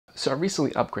So I recently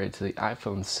upgraded to the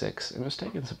iPhone 6 and was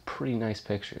taking some pretty nice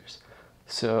pictures.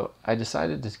 So I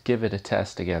decided to give it a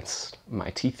test against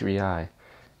my T3i,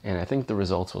 and I think the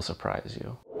results will surprise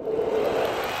you.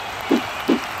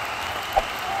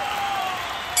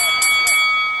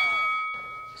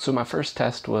 So my first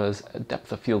test was a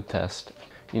depth of field test.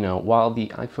 You know, while the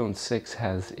iPhone 6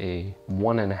 has a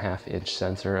 1.5-inch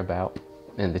sensor about,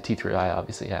 and the T3i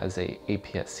obviously has a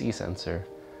APS-C sensor,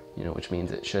 you know, which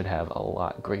means it should have a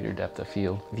lot greater depth of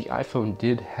field. The iPhone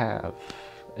did have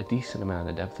a decent amount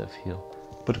of depth of field,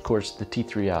 but of course the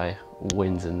T3i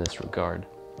wins in this regard.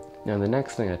 Now the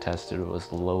next thing I tested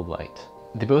was low light.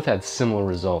 They both had similar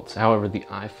results. However, the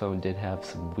iPhone did have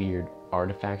some weird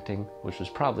artifacting, which was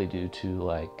probably due to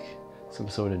like some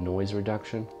sort of noise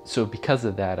reduction. So because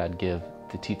of that, I'd give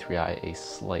the T3i a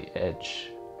slight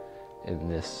edge in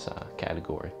this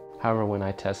category. However, when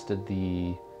I tested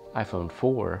the iPhone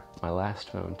 4, my last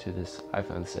phone, to this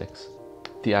iPhone 6,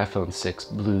 the iPhone 6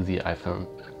 blew the iPhone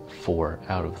 4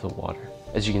 out of the water.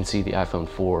 As you can see, the iPhone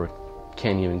 4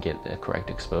 can't even get the correct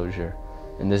exposure,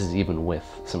 and this is even with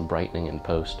some brightening in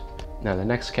post. Now the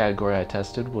next category I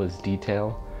tested was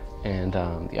detail, and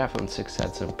the iPhone 6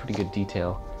 had some pretty good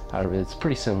detail. However, it's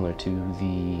pretty similar to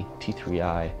the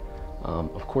T3i.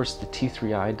 Of course, the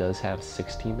T3i does have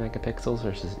 16 megapixels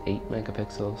versus 8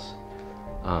 megapixels.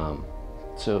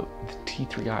 So the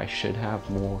T3i should have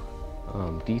more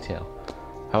detail.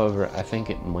 However, I think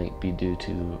it might be due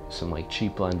to some like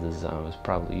cheap lenses I was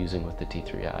probably using with the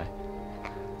T3i.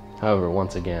 However,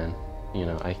 once again, you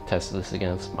know, I tested this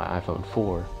against my iPhone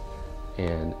 4,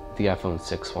 and the iPhone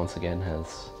 6 once again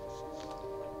has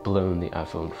blown the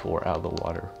iPhone 4 out of the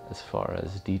water as far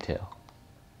as detail.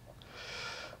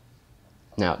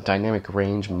 Now, dynamic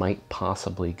range might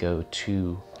possibly go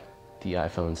to the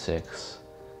iPhone 6,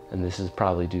 and this is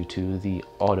probably due to the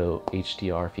auto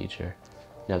HDR feature.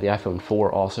 Now the iPhone 4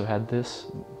 also had this,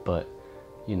 but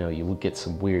you know, you would get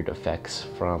some weird effects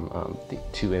from the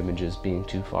two images being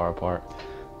too far apart,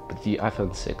 but the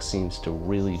iPhone 6 seems to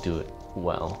really do it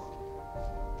well.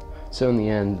 So in the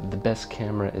end, the best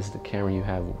camera is the camera you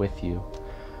have with you,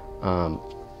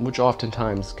 which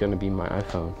oftentimes is going to be my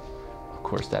iPhone. Of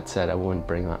course, that said, I wouldn't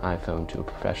bring my iPhone to a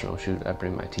professional shoot. I'd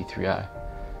bring my T3i.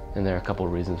 And there are a couple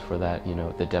of reasons for that. You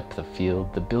know, the depth of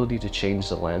field, the ability to change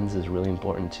the lens is really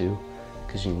important too,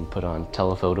 because you can put on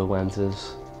telephoto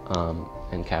lenses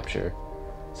and capture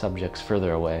subjects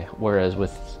further away. Whereas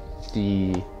with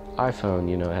the iPhone,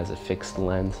 you know, it has a fixed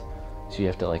lens, so you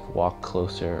have to like walk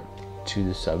closer to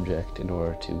the subject in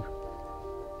order to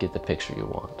get the picture you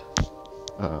want.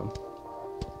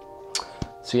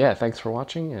 So yeah, thanks for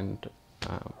watching, and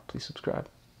please subscribe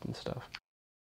and stuff.